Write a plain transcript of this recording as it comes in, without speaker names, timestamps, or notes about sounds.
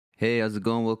Hey, how's it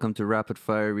going? Welcome to Rapid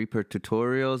Fire Reaper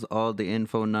Tutorials. All the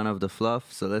info, none of the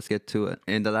fluff. So let's get to it.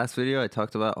 In the last video, I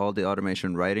talked about all the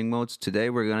automation writing modes. Today,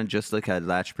 we're going to just look at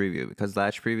Latch Preview because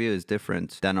Latch Preview is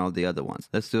different than all the other ones.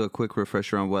 Let's do a quick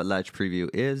refresher on what Latch Preview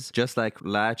is. Just like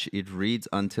Latch, it reads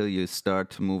until you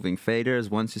start moving faders.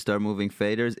 Once you start moving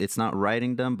faders, it's not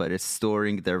writing them, but it's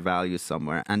storing their values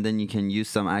somewhere. And then you can use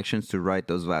some actions to write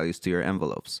those values to your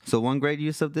envelopes. So one great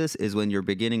use of this is when you're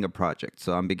beginning a project.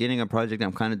 So I'm beginning a project,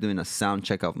 I'm kind of doing a sound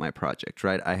check of my project,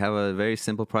 right? I have a very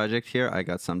simple project here. I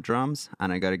got some drums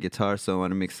and I got a guitar, so I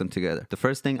want to mix them together. The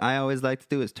first thing I always like to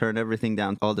do is turn everything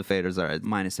down. All the faders are at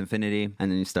 -infinity, and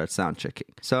then you start sound checking.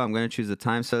 So I'm going to choose the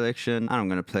time selection and I'm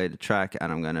going to play the track and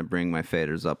I'm going to bring my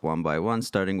faders up one by one,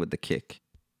 starting with the kick.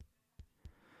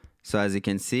 So as you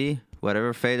can see,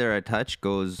 whatever fader I touch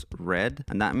goes red,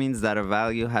 and that means that a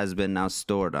value has been now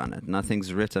stored on it.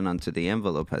 Nothing's written onto the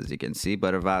envelope, as you can see,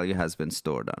 but a value has been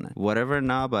stored on it. Whatever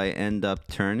knob I end up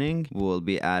turning will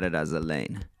be added as a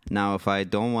lane. Now, if I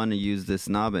don't want to use this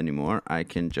knob anymore, I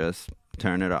can just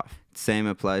turn it off. Same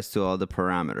applies to all the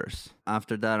parameters.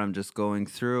 After that, I'm just going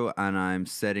through and I'm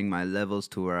setting my levels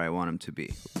to where I want them to be.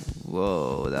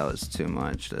 Whoa, that was too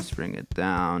much. Let's bring it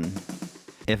down.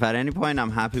 If at any point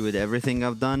I'm happy with everything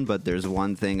I've done, but there's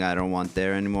one thing I don't want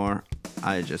there anymore,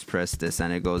 I just press this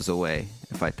and it goes away.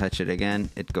 If I touch it again,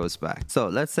 it goes back. So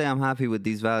let's say I'm happy with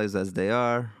these values as they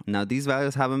are. Now these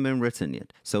values haven't been written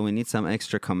yet, so we need some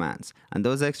extra commands. And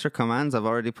those extra commands I've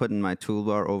already put in my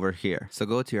toolbar over here. So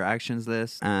go to your actions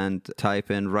list and type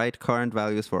in write current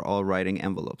values for all writing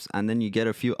envelopes. And then you get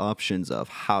a few options of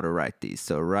how to write these.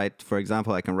 So for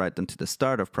example, I can write them to the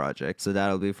start of project. So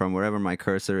that'll be from wherever my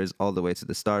cursor is all the way to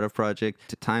the start of project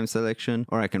to time selection,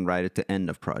 or I can write it to end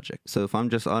of project. So if I'm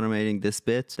just automating this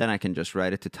bit, then I can just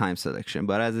write it to time selection.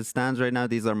 But as it stands right now,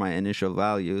 these are my initial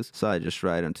values. So I just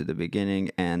write them to the beginning,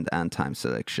 end, and time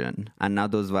selection. And now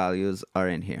those values are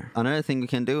in here. Another thing we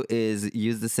can do is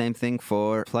use the same thing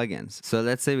for plugins. So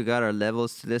let's say we got our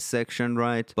levels to this section,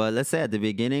 right? But let's say at the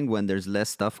beginning, when there's less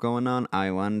stuff going on, I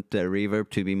want the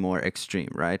reverb to be more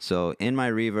extreme, right? So in my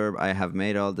reverb, I have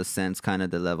made all the sends kind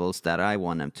of the levels that I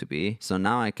want them to be. So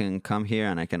now I can come here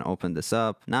and I can open this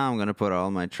up. Now I'm going to put all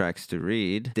my tracks to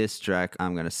read. This track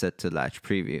I'm going to set to Latch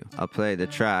Preview. I'll play the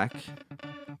track.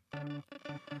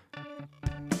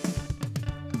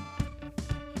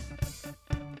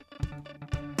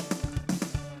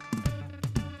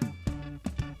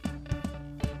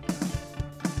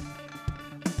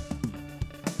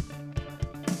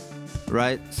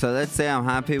 Right, so let's say I'm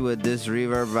happy with this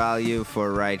reverb value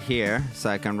for right here, so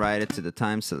I can write it to the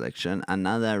time selection. And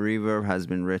now that reverb has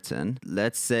been written,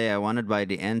 let's say I wanted by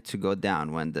the end to go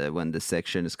down when the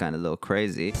section is kind of a little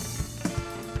crazy.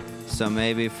 So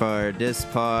maybe for this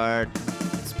part,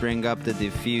 let's bring up the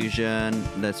diffusion,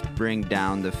 let's bring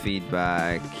down the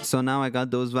feedback. So now I got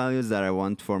those values that I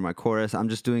want for my chorus. I'm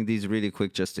just doing these really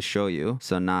quick just to show you.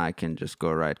 So now I can just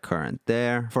go write current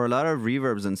there. For a lot of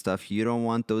reverbs and stuff, you don't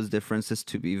want those differences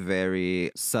to be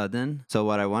very sudden. So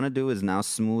what I want to do is now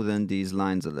smoothen these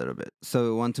lines a little bit. So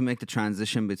we want to make the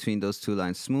transition between those two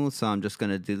lines smooth. So I'm just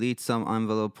going to delete some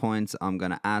envelope points. I'm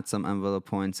going to add some envelope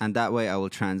points. And that way I will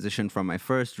transition from my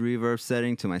first reverb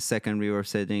setting to my second reverb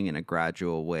setting in a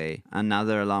gradual way. And now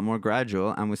they're a lot more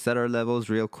gradual, and we set our levels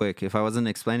real quick. If I wasn't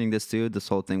explaining this to you, this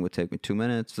whole thing would take me 2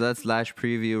 minutes. So that's Latch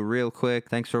Preview real quick.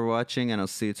 Thanks for watching, and I'll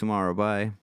see you tomorrow. Bye.